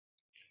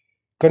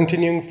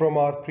Continuing from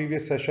our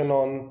previous session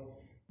on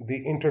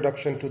the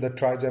introduction to the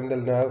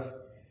trigeminal nerve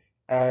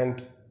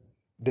and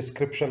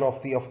description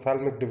of the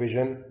ophthalmic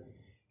division,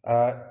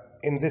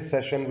 in this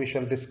session we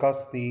shall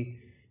discuss the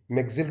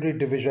maxillary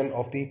division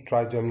of the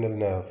trigeminal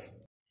nerve.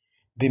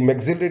 The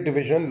maxillary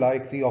division,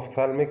 like the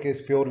ophthalmic,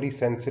 is purely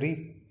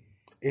sensory.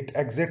 It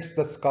exits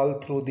the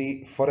skull through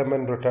the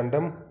foramen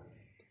rotundum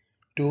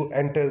to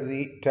enter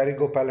the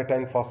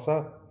pterygopalatine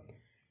fossa,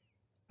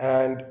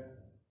 and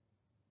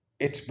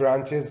its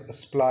branches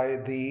supply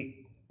the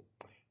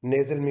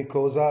nasal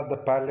mucosa, the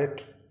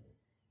palate,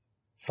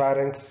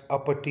 pharynx,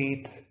 upper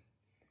teeth,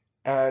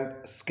 and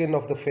skin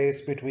of the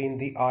face between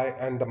the eye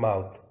and the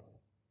mouth.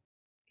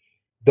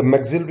 The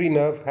maxillary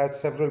nerve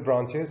has several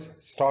branches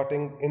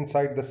starting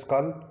inside the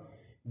skull.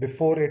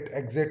 Before it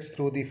exits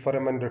through the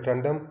foramen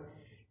rotundum,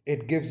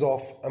 it gives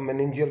off a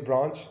meningeal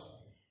branch,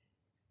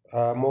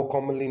 more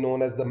commonly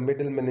known as the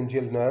middle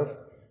meningeal nerve,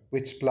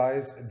 which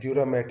supplies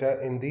dura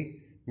mater in the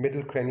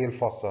middle cranial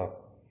fossa.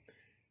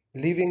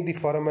 Leaving the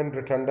foramen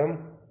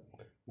rotundum,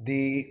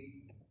 the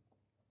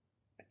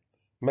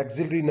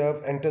maxillary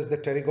nerve enters the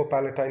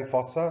pterygopalatine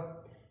fossa,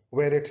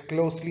 where it's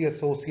closely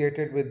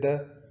associated with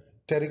the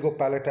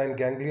pterygopalatine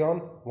ganglion,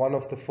 one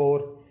of the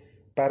four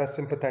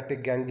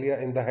parasympathetic ganglia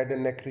in the head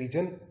and neck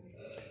region.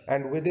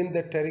 And within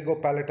the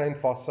pterygopalatine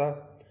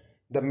fossa,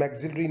 the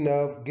maxillary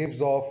nerve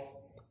gives off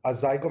a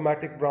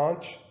zygomatic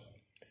branch,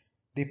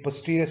 the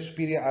posterior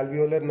superior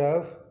alveolar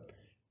nerve,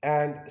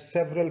 and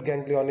several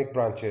ganglionic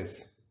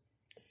branches.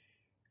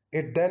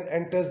 It then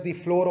enters the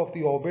floor of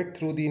the orbit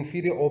through the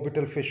inferior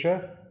orbital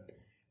fissure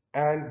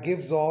and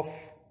gives off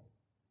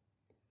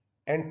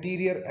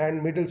anterior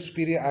and middle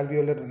superior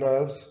alveolar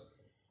nerves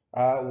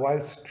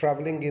whilst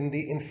traveling in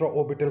the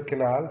infraorbital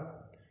canal.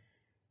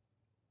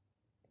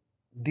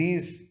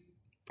 These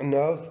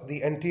nerves,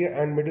 the anterior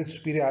and middle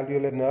superior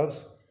alveolar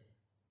nerves,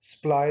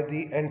 supply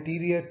the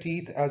anterior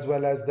teeth as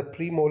well as the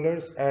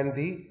premolars and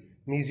the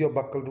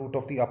mesiobuccal root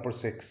of the upper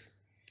six.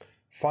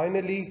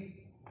 Finally,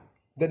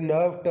 the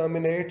nerve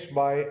terminates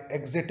by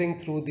exiting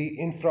through the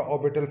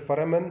infraorbital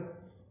foramen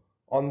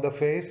on the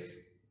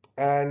face,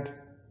 and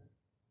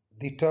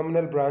the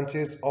terminal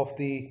branches of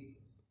the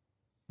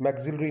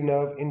maxillary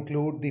nerve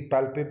include the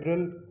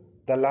palpebral,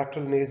 the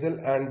lateral nasal,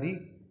 and the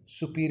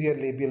superior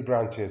labial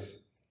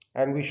branches.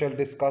 And we shall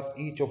discuss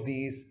each of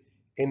these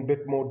in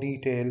bit more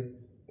detail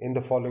in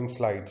the following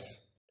slides.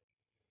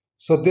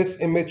 So this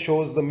image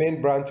shows the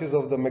main branches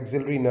of the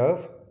maxillary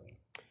nerve.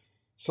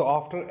 So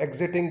after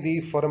exiting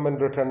the foramen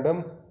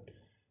rotundum,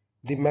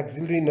 the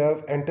maxillary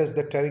nerve enters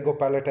the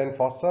pterygopalatine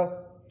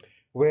fossa,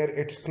 where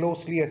it's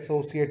closely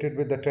associated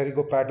with the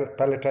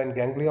pterygopalatine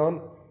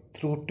ganglion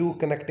through two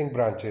connecting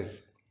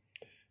branches.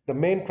 The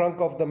main trunk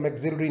of the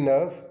maxillary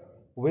nerve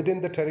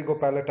within the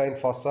pterygopalatine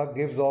fossa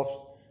gives off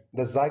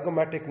the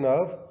zygomatic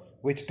nerve,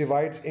 which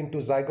divides into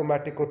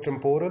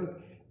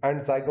zygomaticotemporal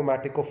and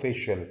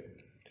zygomaticofacial.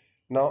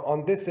 Now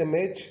on this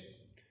image,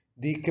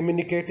 the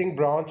communicating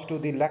branch to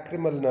the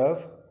lacrimal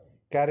nerve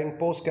carrying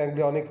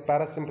postganglionic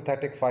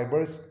parasympathetic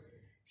fibers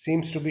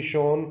seems to be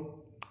shown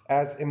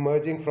as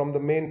emerging from the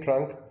main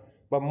trunk,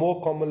 but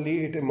more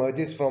commonly it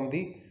emerges from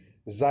the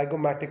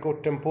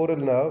zygomaticotemporal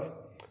nerve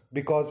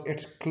because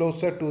it's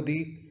closer to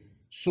the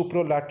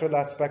supralateral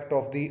aspect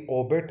of the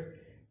orbit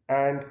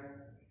and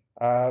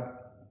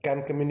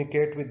can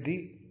communicate with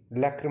the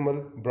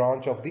lacrimal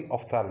branch of the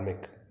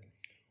ophthalmic.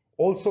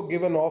 Also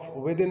given off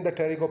within the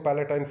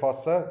pterygopalatine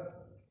fossa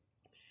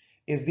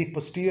is the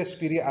posterior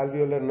superior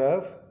alveolar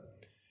nerve,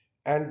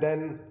 and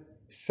then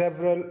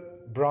several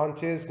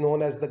branches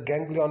known as the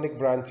ganglionic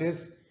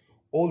branches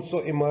also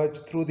emerge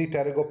through the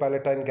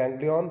pterygopalatine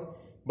ganglion,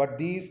 but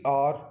these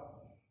are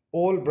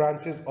all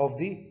branches of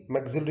the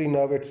maxillary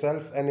nerve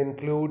itself and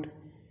include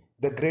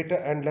the greater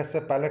and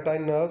lesser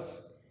palatine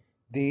nerves,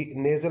 the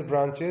nasal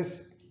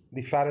branches,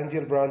 the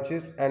pharyngeal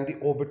branches, and the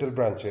orbital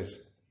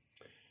branches.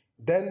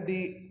 Then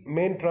the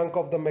main trunk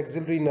of the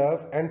maxillary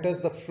nerve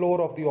enters the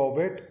floor of the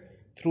orbit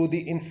through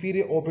the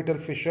inferior orbital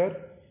fissure,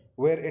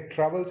 where it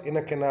travels in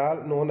a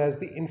canal known as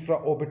the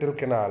infraorbital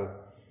canal.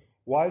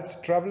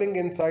 Whilst traveling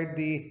inside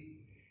the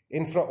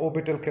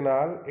infraorbital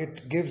canal,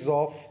 it gives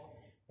off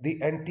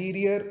the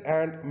anterior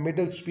and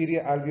middle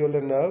superior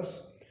alveolar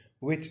nerves,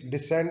 which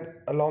descend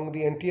along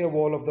the anterior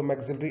wall of the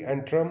maxillary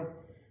antrum,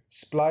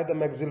 supply the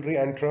maxillary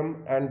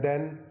antrum, and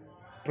then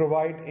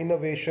provide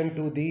innervation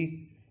to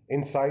the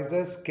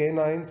incisors,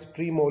 canines,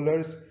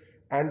 premolars,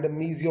 and the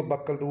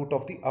mesiobuccal root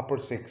of the upper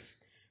six,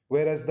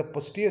 whereas the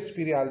posterior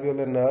superior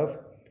alveolar nerve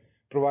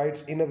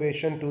provides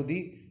innervation to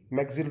the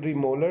maxillary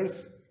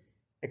molars,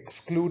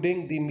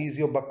 excluding the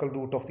mesiobuccal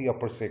root of the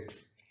upper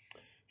six.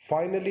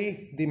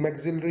 Finally, the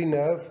maxillary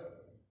nerve,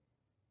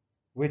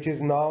 which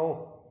is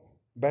now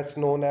best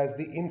known as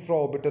the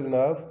infraorbital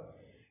nerve,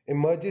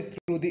 emerges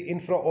through the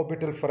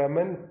infraorbital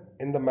foramen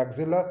in the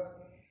maxilla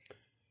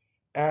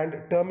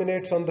and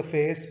terminates on the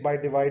face by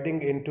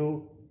dividing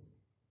into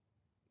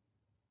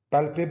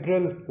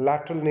palpebral,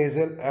 lateral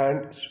nasal,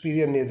 and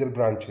superior nasal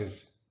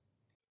branches.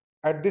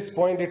 At this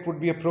point, it would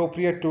be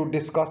appropriate to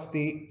discuss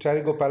the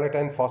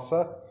pterygopalatine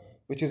fossa,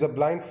 which is a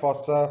blind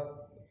fossa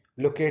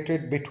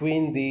located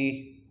between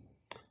the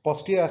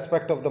posterior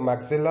aspect of the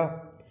maxilla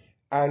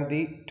and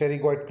the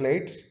pterygoid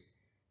plates.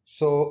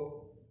 So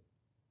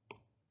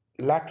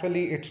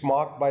laterally it's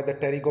marked by the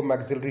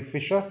pterygomaxillary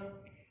fissure,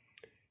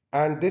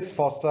 and this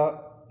fossa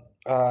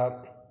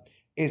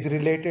is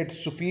related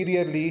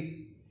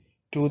superiorly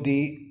to the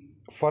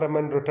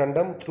foramen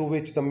rotundum, through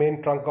which the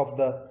main trunk of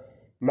the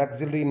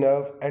maxillary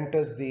nerve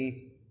enters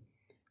the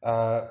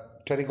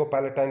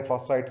pterygopalatine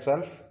fossa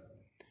itself,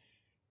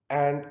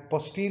 and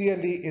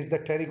posteriorly is the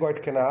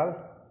pterygoid canal,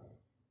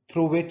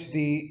 through which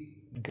the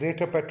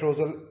greater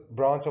petrosal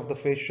branch of the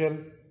facial,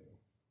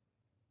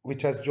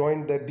 which has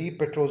joined the deep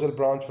petrosal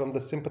branch from the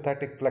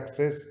sympathetic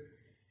plexus,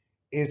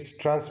 is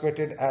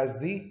transmitted as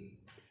the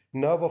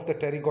nerve of the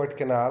pterygoid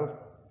canal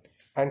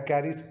and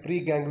carries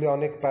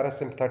preganglionic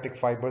parasympathetic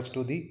fibers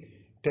to the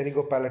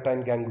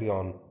pterygopalatine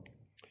ganglion.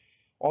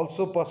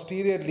 Also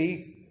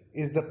posteriorly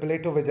is the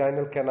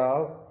palatovaginal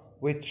canal,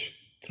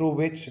 through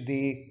which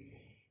the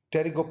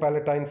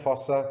pterygopalatine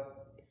fossa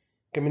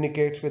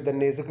communicates with the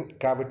nasal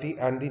cavity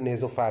and the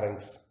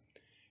nasopharynx.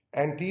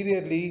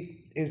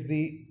 Anteriorly is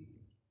the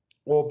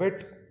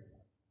orbit,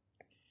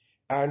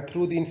 and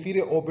through the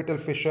inferior orbital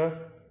fissure,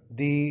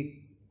 the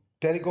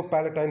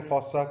pterygopalatine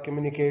fossa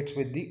communicates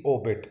with the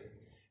orbit.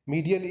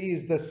 Medially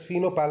is the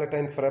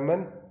sphenopalatine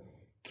foramen,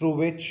 through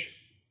which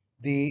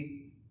the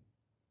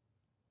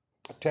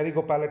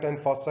pterygopalatine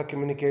fossa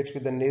communicates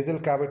with the nasal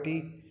cavity.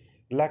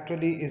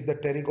 Laterally is the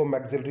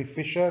pterygomaxillary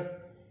fissure,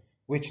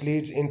 which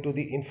leads into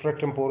the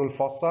infratemporal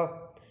fossa,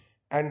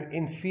 and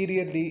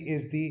inferiorly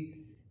is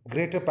the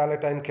greater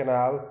palatine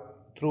canal,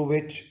 through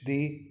which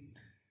the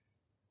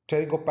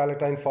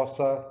pterygopalatine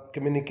fossa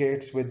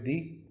communicates with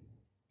the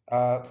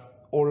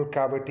oral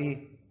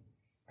cavity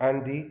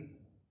and the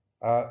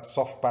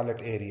soft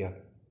palate area.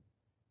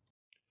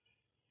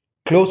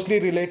 Closely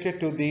related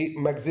to the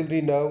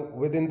maxillary nerve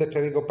within the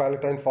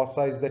pterygopalatine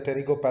fossa is the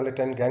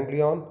pterygopalatine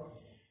ganglion,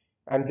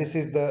 and this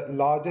is the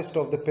largest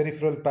of the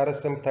peripheral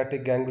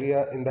parasympathetic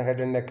ganglia in the head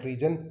and neck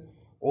region,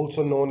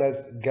 also known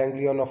as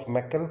ganglion of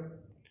Meckel.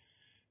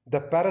 The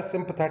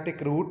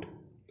parasympathetic root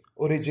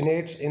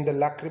originates in the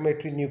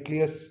lacrimatory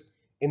nucleus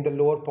in the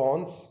lower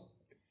pons,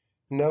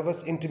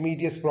 nervus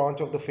intermedius branch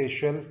of the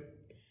facial,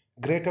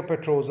 greater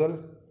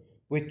petrosal,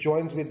 which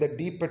joins with the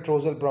deep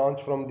petrosal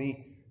branch from the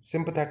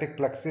sympathetic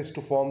plexus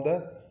to form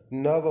the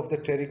nerve of the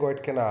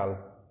pterygoid canal.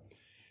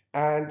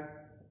 And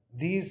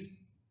these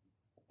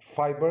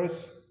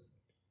fibers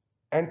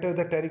enter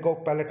the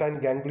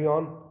pterygopalatine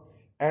ganglion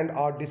and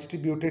are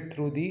distributed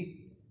through the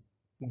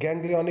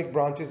ganglionic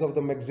branches of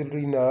the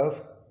maxillary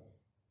nerve,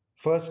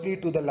 firstly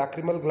to the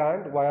lacrimal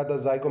gland via the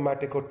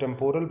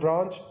zygomaticotemporal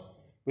branch,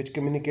 which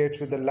communicates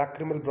with the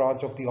lacrimal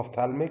branch of the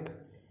ophthalmic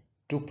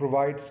to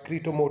provide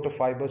scletomotor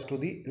fibers to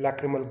the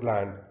lacrimal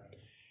gland,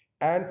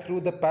 and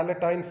through the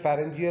palatine,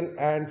 pharyngeal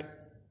and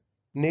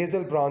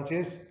nasal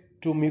branches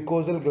to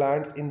mucosal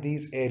glands in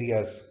these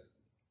areas.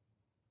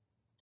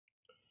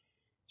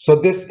 So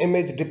this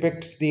image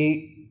depicts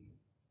the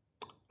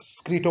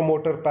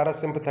scletomotor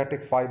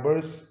parasympathetic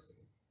fibers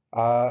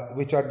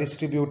which are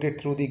distributed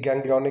through the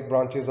ganglionic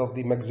branches of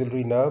the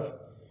maxillary nerve,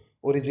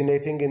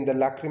 originating in the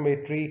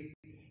lacrimatory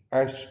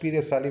and superior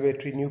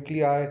salivatory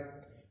nuclei,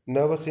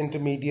 nervus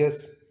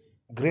intermedius,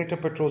 greater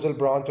petrosal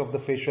branch of the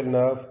facial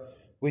nerve,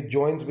 which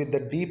joins with the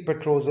deep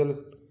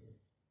petrosal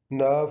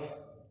nerve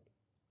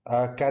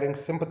carrying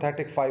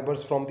sympathetic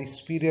fibers from the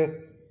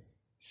superior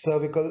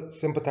cervical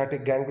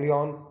sympathetic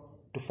ganglion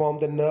to form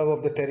the nerve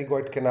of the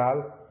pterygoid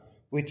canal,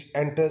 which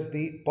enters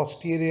the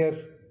posterior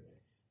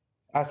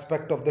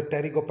aspect of the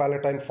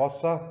pterygopalatine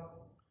fossa,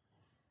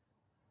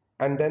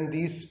 and then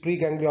these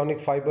preganglionic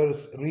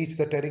fibers reach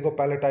the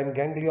pterygopalatine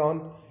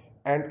ganglion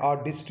and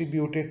are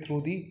distributed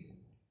through the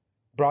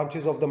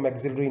branches of the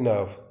maxillary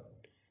nerve.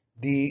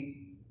 The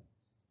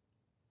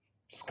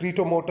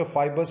scletomotor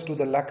fibers to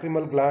the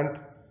lacrimal gland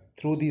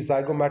through the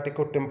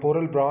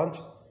zygomaticotemporal branch,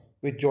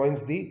 which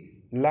joins the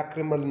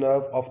lacrimal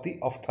nerve of the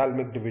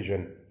ophthalmic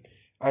division,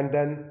 and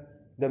then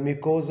the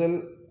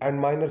mucosal and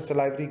minor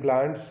salivary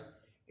glands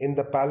in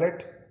the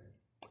palate,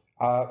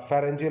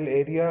 pharyngeal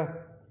area,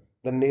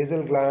 the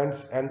nasal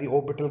glands and the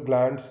orbital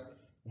glands,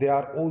 they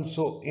are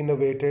also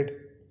innervated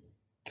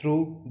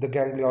through the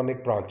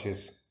ganglionic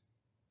branches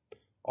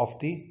of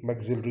the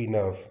maxillary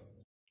nerve.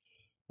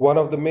 One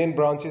of the main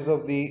branches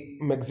of the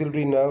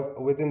maxillary nerve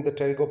within the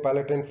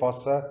pterygopalatine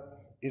fossa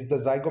is the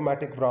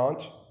zygomatic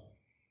branch,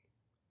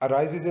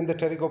 arises in the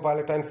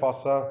pterygopalatine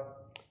fossa,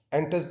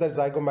 enters the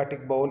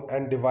zygomatic bone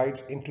and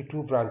divides into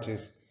two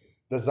branches: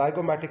 the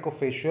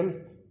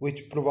zygomaticofacial,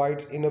 which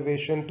provides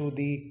innervation to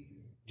the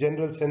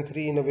general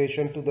sensory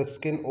innervation to the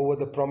skin over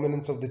the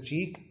prominence of the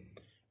cheek,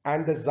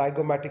 and the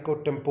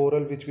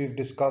zygomaticotemporal, which we've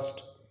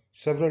discussed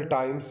several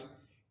times,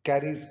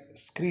 carries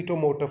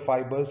scletomotor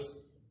fibers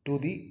to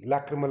the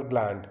lacrimal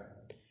gland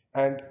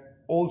and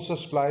also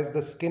supplies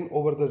the skin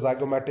over the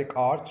zygomatic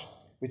arch,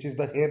 which is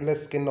the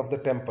hairless skin of the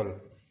temple,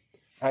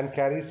 and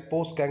carries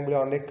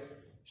postganglionic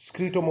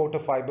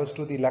scletomotor fibers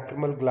to the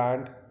lacrimal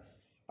gland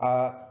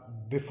uh,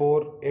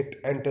 before it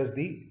enters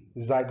the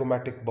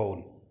zygomatic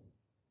bone.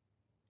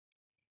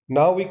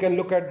 Now we can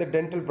look at the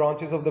dental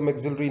branches of the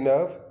maxillary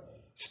nerve,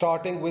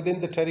 starting within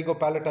the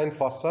pterygopalatine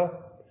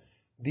fossa.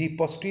 The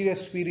posterior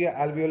superior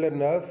alveolar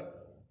nerve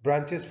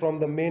branches from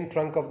the main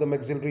trunk of the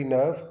maxillary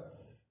nerve,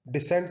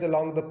 descends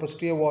along the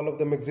posterior wall of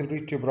the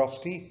maxillary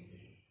tuberosity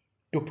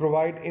to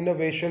provide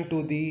innervation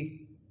to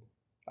the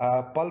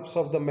pulps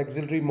of the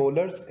maxillary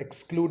molars,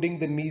 excluding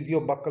the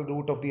mesiobuccal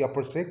root of the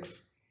upper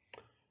six,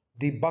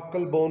 the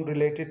buccal bone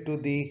related to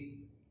the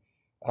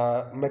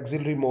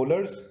maxillary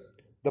molars,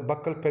 the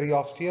buccal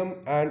periosteum,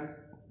 and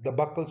the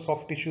buccal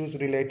soft tissues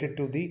related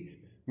to the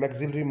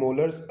maxillary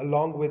molars,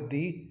 along with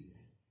the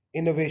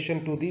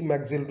innervation to the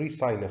maxillary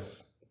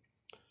sinus.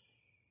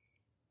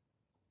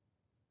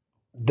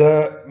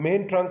 The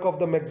main trunk of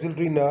the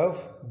maxillary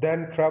nerve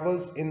then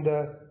travels in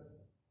the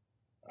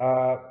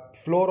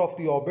floor of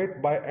the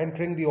orbit by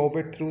entering the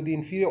orbit through the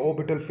inferior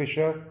orbital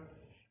fissure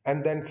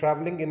and then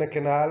traveling in a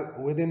canal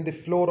within the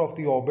floor of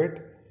the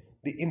orbit,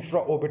 the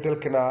infraorbital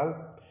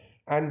canal,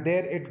 and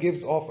there it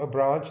gives off a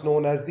branch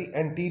known as the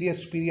anterior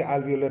superior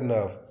alveolar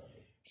nerve.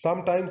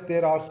 Sometimes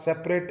there are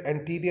separate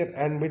anterior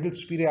and middle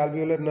superior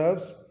alveolar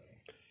nerves,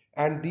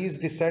 and these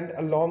descend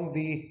along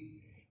the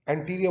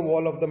anterior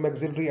wall of the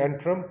maxillary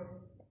antrum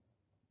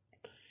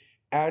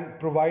and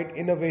provide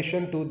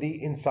innervation to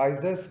the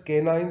incisors,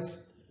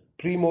 canines,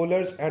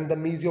 premolars, and the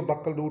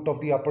mesiobuccal root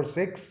of the upper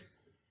six,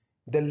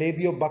 the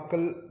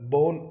labiobuccal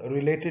bone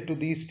related to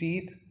these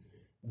teeth,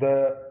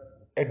 the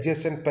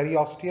adjacent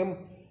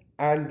periosteum,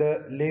 and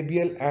the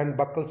labial and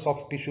buccal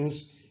soft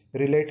tissues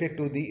related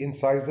to the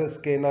incisors,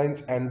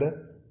 canines, and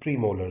the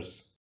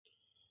premolars.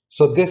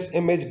 So this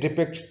image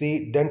depicts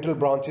the dental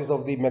branches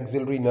of the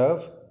maxillary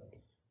nerve,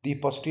 the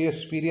posterior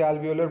superior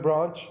alveolar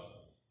branch,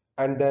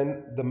 and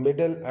then the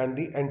middle and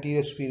the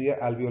anterior superior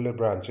alveolar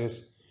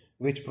branches,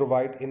 which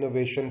provide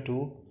innervation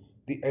to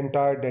the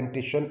entire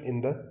dentition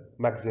in the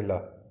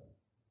maxilla.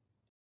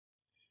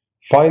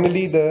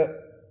 Finally,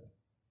 the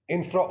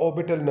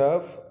infraorbital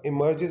nerve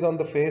emerges on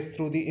the face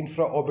through the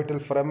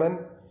infraorbital foramen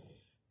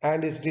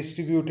and is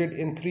distributed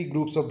in three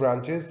groups of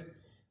branches.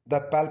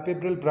 The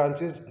palpebral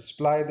branches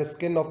supply the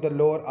skin of the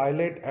lower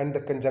eyelid and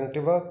the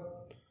conjunctiva.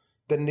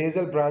 The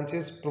nasal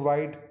branches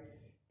provide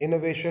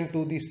innervation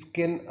to the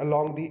skin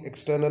along the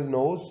external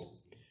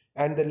nose,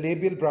 and the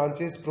labial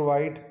branches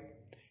provide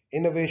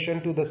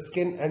innervation to the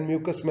skin and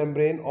mucous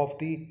membrane of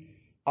the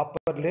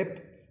upper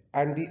lip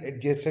and the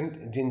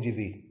adjacent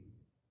gingivae.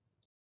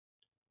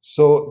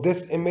 So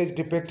this image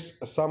depicts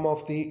some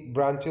of the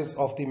branches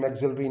of the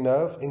maxillary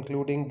nerve,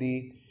 including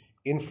the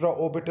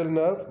infraorbital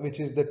nerve, which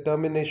is the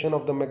termination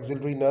of the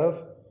maxillary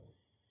nerve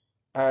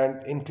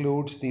and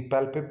includes the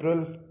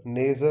palpebral,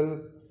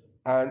 nasal,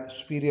 and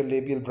superior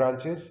labial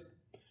branches,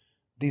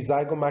 the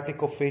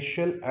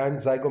zygomaticofacial and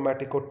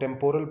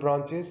zygomaticotemporal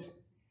branches,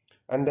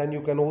 and then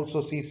you can also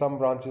see some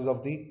branches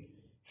of the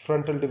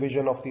frontal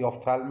division of the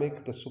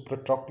ophthalmic, the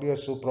supratrochlear,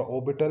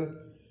 supraorbital,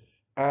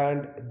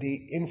 and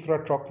the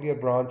infratrochlear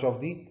branch of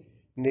the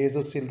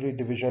nasociliary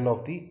division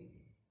of the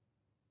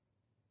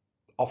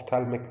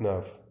ophthalmic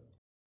nerve.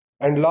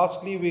 And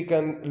lastly, we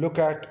can look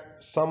at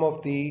some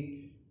of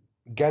the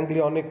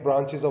ganglionic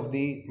branches of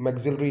the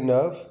maxillary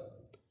nerve.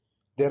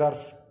 There are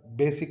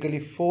basically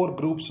four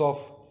groups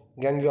of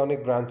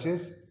ganglionic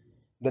branches: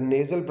 the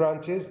nasal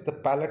branches, the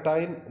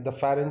palatine, the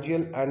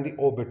pharyngeal, and the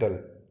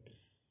orbital.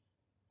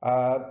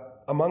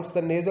 Amongst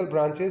the nasal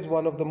branches,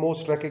 one of the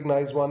most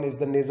recognized one is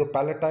the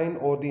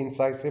nasopalatine or the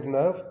incisive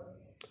nerve,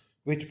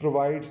 which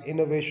provides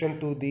innervation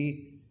to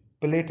the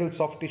palatal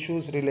soft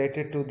tissues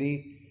related to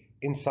the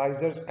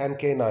incisors and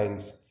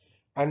canines.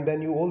 And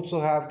then you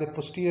also have the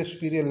posterior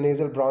superior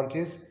nasal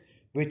branches,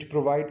 which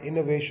provide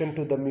innervation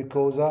to the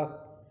mucosa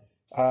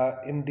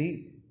in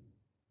the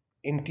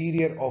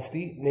interior of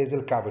the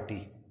nasal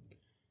cavity.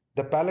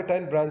 The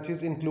palatine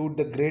branches include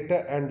the greater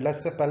and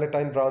lesser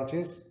palatine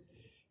branches,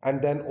 and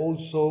then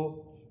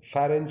also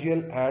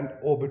pharyngeal and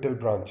orbital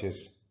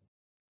branches.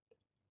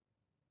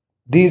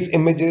 These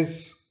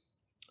images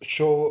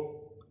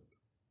show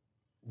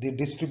the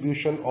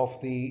distribution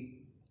of the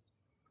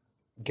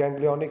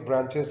ganglionic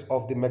branches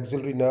of the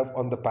maxillary nerve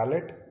on the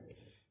palate.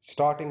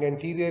 Starting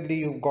anteriorly,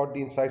 you've got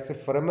the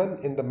incisive foramen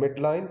in the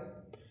midline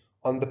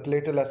on the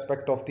palatal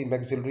aspect of the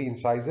maxillary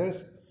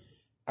incisors,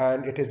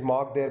 and it is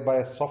marked there by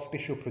a soft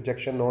tissue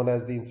projection known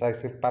as the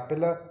incisive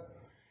papilla.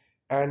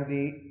 And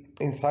the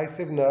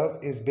incisive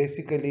nerve is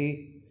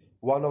basically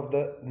one of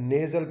the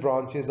nasal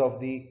branches of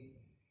the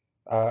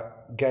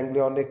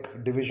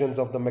ganglionic divisions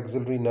of the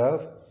maxillary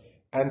nerve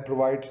and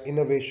provides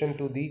innervation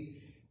to the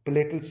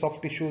palatal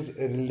soft tissues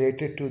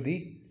related to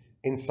the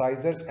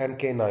incisors and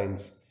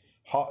canines.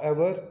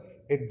 However,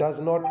 it does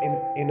not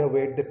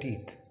innervate the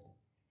teeth.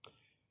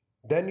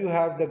 Then you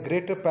have the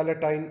greater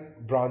palatine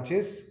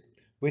branches,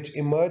 which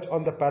emerge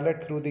on the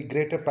palate through the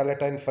greater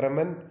palatine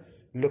foramen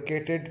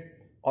located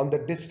on the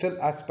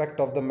distal aspect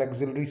of the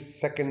maxillary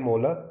second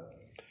molar,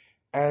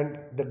 and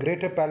the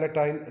greater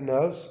palatine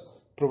nerves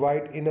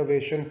provide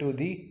innervation to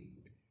the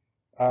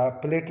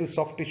palatal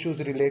soft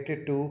tissues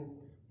related to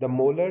the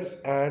molars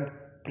and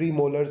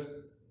premolars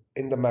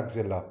in the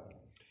maxilla.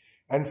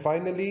 And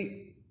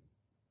finally,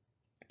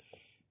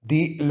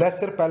 the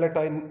lesser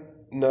palatine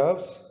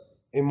nerves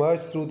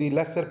emerge through the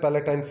lesser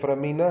palatine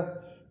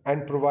foramina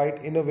and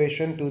provide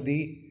innervation to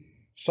the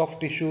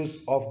soft tissues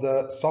of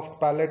the soft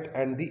palate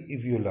and the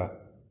uvula.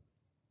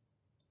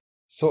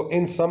 So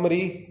in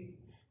summary,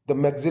 the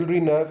maxillary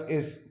nerve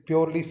is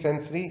purely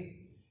sensory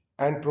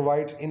and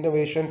provides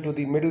innervation to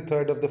the middle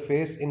third of the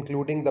face,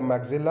 including the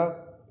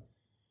maxilla,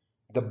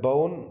 the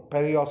bone,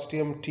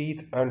 periosteum,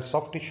 teeth and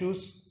soft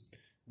tissues,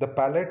 the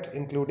palate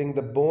including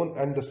the bone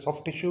and the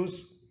soft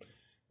tissues,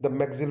 the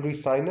maxillary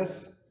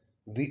sinus,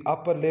 the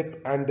upper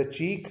lip and the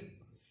cheek,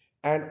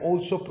 and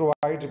also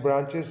provides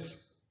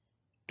branches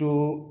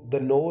to the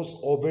nose,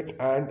 orbit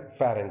and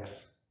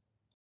pharynx.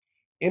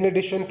 In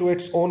addition to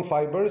its own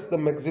fibers, the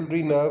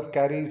maxillary nerve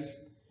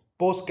carries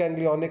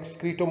postganglionic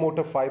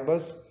scletomotor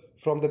fibers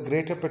from the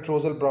greater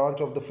petrosal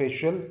branch of the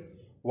facial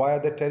via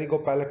the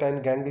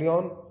pterygopalatine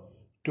ganglion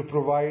to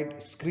provide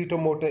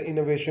scletomotor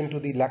innervation to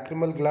the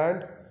lacrimal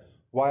gland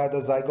via the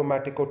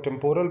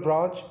zygomaticotemporal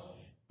branch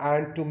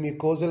and to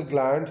mucosal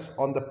glands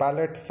on the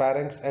palate,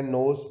 pharynx and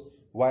nose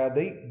via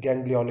the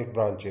ganglionic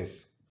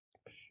branches.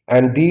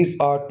 And these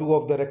are two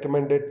of the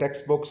recommended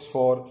textbooks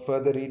for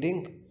further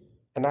reading: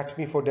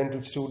 Anatomy for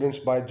Dental Students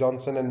by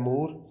Johnson and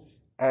Moore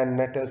and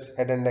Netter's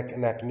Head and Neck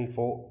Anatomy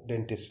for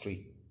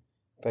Dentistry.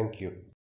 Thank you.